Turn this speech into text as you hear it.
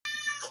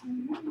Hi,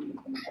 Mama.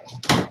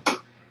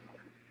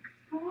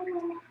 How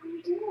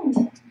you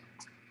doing?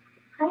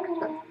 Hi,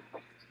 Mama.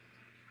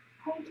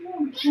 How you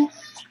doing?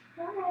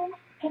 Hi.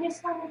 I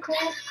just want to go.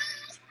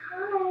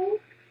 Hi.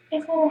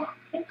 Is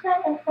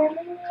that a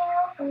friendly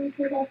meow, or is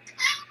it a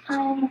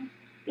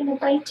gonna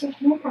bite your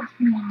hand off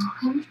now?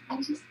 Huh?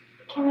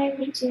 Can I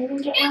reach in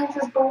and get one of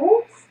her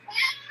bowls?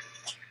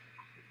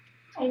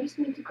 I just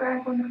need to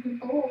grab one of her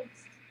bowls.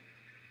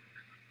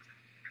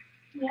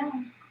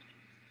 Yeah.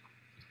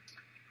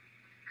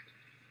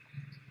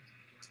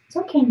 It's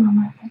okay,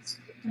 Mama.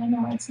 I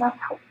know it's not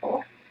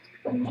helpful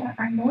when there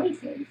are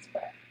noises,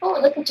 but oh,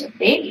 look at your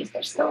babies.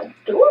 They're so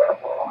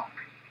adorable.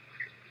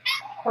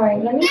 All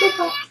right, let me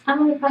go. I'm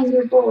gonna find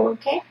your bowl,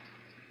 okay?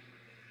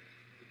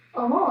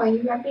 Oh, are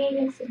you rubbing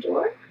against the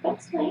door?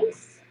 That's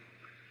nice.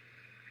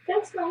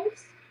 That's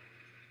nice.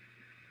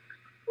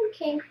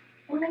 Okay,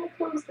 I'm gonna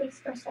close this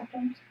for a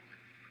second.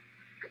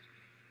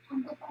 I'll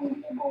go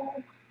find your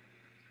bowl.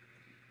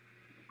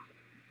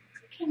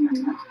 It's okay,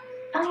 Mama.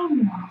 I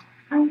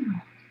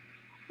know.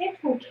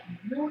 It's okay.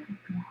 You're good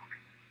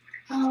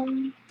now.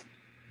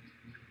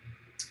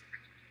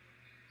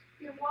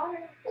 Your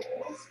water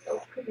bowl is still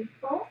pretty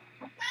full.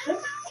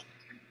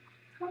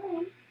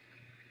 Hi.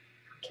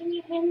 Can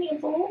you hand me a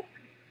bowl?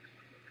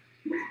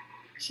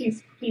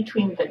 She's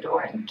between the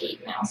door and the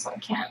gate now, so I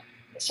can't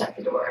shut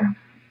the door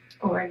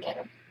or get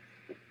a.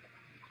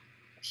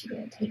 She's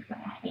gonna take my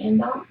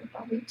hand off if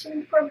I reach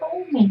in for a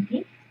bowl,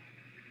 maybe.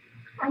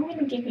 I'm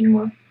gonna give you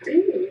more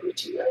food.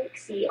 Would you like?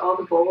 See, all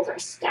the bowls are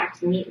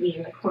stacked neatly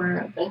in the corner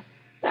of the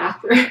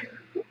bathroom,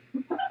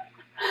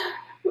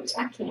 which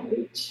I can't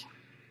reach.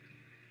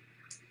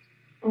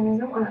 And I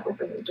don't want to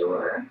open the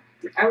door,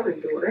 the outer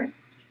door.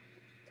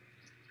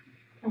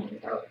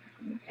 Find out.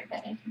 Okay,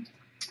 that I can.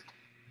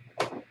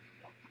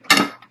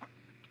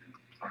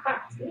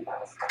 Aha, see, that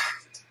was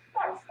fast.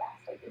 That was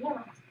fast. I didn't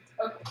know.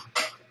 Okay.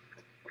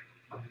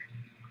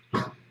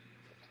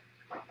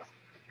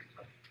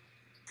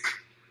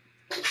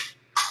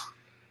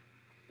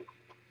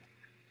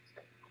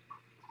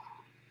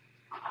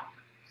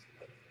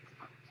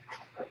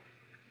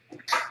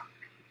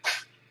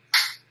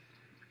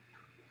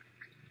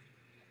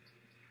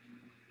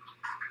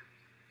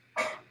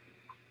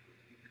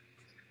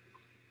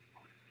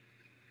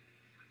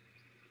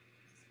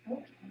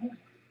 Okay.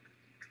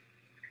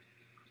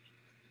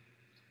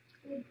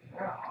 Good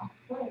girl.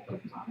 What a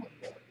good mom.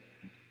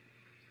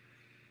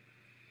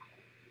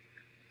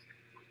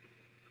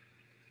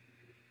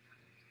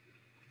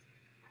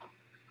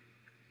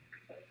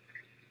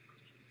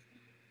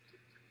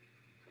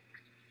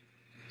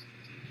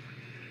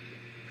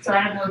 So I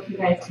don't know if you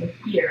guys can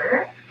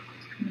hear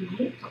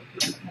me.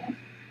 Okay.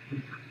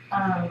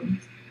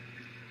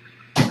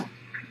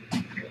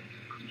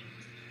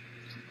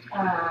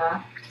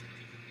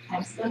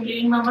 I'm still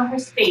giving Mama her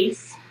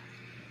space.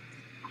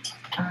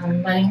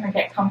 Letting her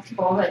get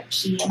comfortable that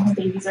she and her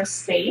babies are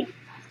safe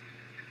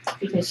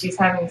because she's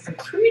having some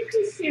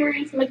pretty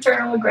serious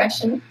maternal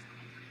aggression,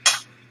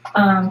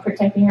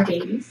 protecting her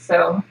babies.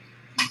 So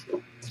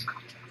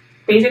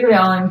basically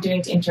all I'm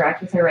doing to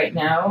interact with her right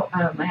now,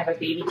 I have a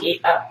baby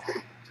gate up,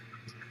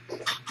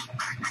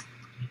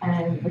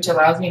 which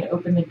allows me to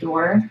open the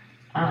door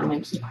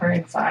and keep her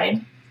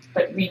inside,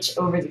 but reach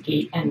over the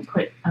gate and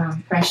put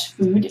fresh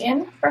food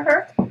in for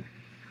her.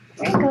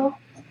 There you go.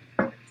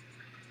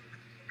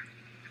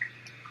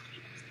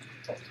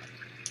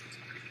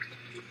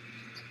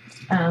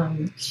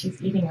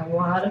 She's eating a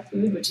lot of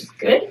food, which is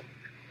good.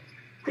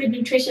 Good,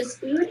 nutritious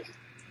food.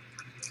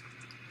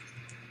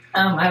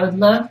 I would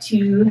love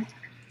to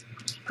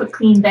put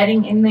clean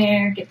bedding in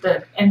there, get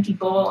the empty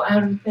bowl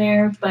out of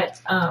there,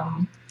 but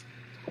I'm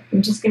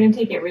just going to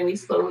take it really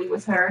slowly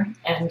with her,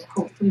 and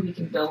hopefully we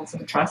can build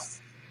some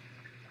trust.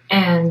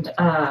 And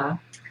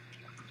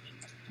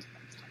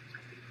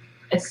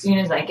as soon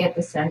as I get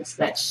the sense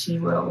that she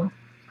will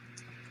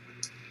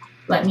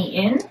let me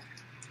in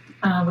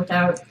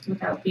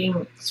without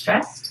being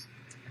stressed,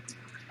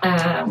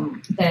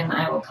 then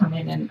I will come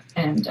in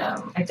and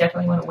I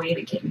definitely want to weigh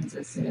the kittens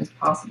as soon as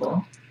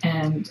possible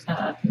and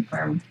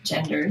confirm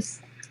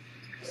genders.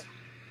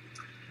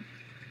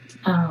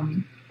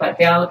 But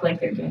they all look like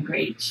they're doing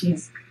great.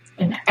 She's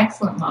an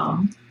excellent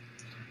mom.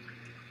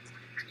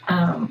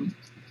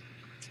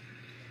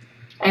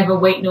 I have a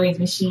white noise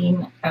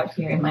machine out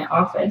here in my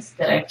office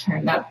that I've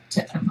turned up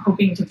to, I'm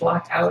hoping to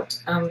block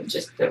out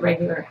just the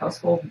regular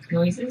household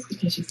noises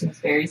because she seems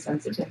very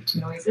sensitive to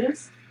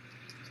noises.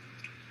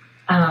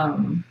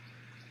 And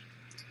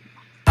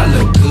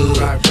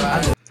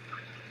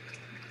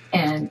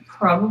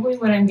probably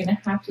what I'm going to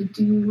have to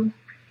do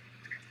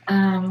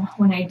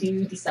when I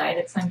do decide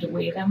it's time to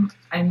weigh them,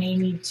 I may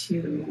need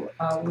to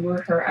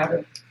lure her out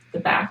of the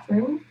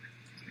bathroom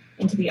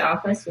into the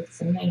office with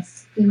some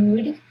nice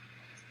food,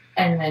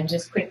 and then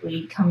just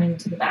quickly come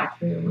into the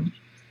bathroom,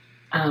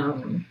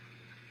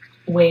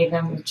 weigh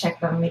them, check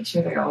them, make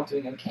sure they're all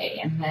doing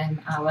okay, and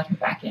then let her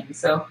back in.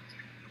 So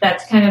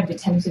that's kind of the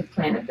tentative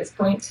plan at this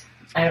point.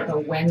 I don't know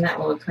when that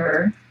will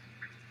occur,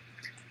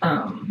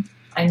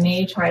 I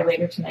may try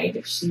later tonight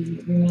if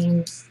she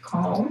remains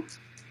calm.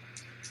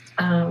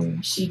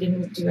 She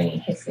didn't do any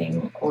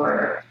hissing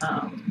or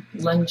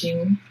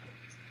lunging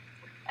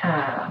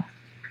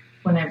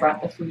when I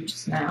brought the food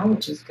just now,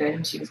 which is good,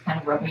 and she was kind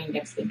of rubbing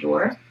against the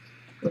door,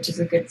 which is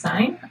a good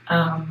sign.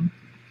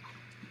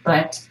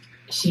 But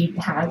she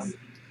has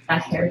a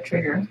hair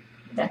trigger,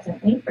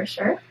 definitely, for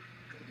sure,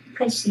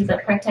 because she's a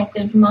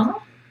protective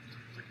mama,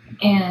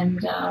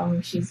 and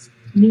she's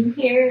new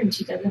here, and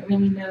she doesn't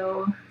really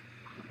know.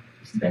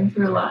 She's been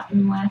through a lot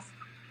in the last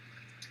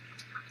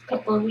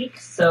couple of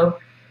weeks, so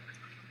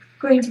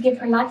going to give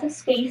her lots of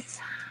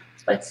space,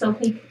 but still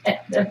take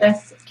the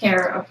best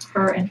care of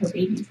her and her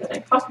babies that I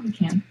possibly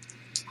can.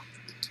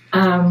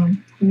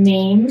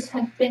 Names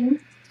have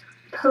been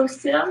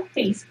posted on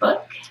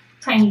Facebook,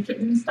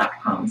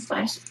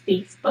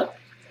 tinykittens.com/Facebook.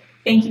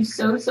 Thank you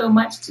so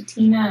much to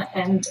Tina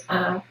and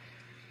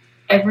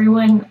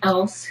everyone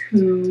else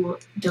who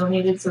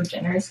donated so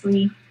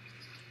generously.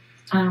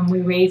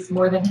 We raised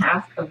more than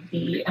half of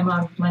the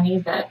amount of money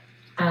that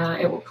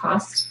it will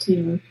cost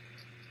to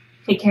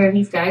take care of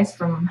these guys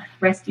from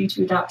rescue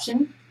to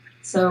adoption.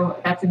 So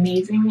that's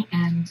amazing,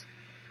 and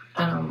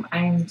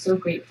I'm so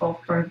grateful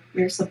for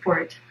your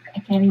support. I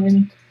can't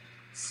even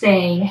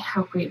say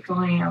how grateful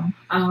I am.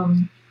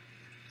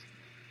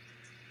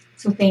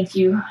 So thank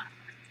you.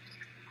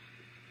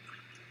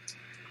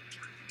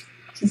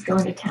 She's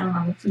going to town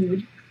on the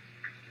food.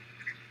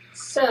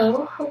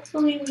 So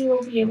hopefully we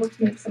will be able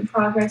to make some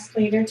progress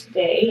later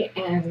today,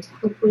 and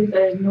hopefully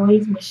the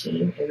noise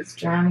machine is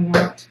drowning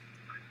out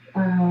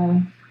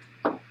some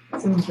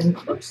of the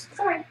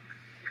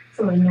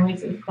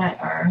noises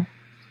that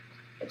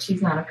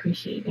she's not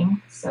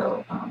appreciating.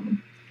 So of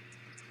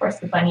course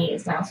the bunny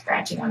is now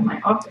scratching on my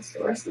office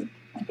door, so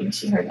I think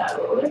she heard that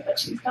a little bit, but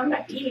she's come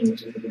back to eating,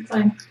 which is a good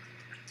sign.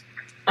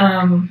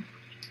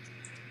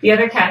 The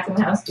other cats in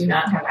the house do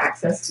not have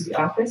access to the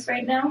office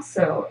right now,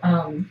 so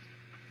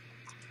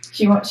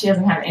she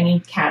doesn't have any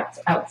cats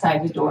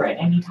outside the door at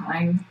any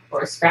time,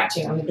 or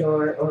scratching on the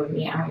door, or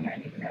meowing, or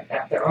anything like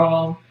that. They're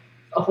all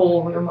a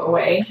whole room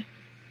away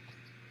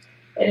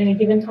at any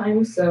given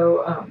time,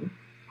 so I'm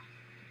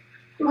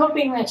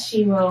hoping that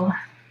she will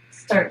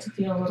start to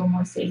feel a little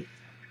more safe.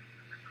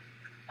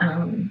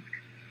 But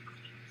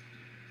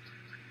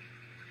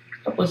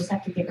we'll just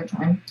have to give her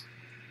time.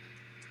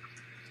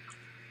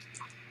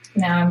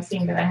 Now I'm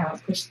seeing that I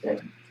haven't pushed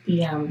the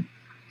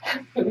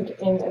food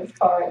in as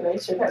far, and I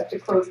should have to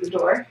close the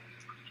door.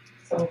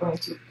 So I'm going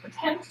to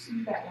attempt to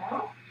do that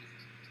now.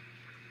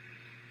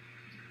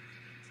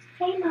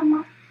 Hey,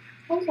 Mama.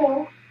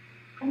 Hello.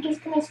 I'm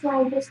just going to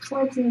slide this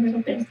towards you a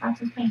little bit, if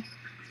that's okay.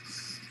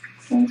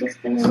 Can you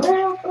just bring it a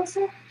little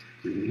closer?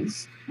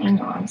 I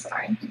know, I'm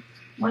sorry.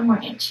 1 more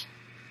inch.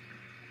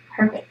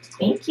 Perfect.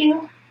 Thank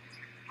you.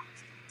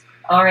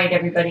 All right,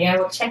 everybody. I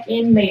will check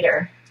in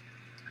later.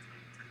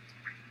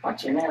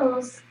 Watch your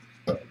nose.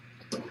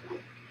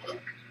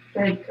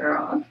 Good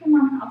girl. Okay,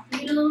 Mama. I'll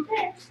feed you a little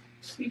bit.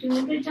 You're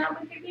doing a good job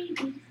with your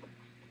babies.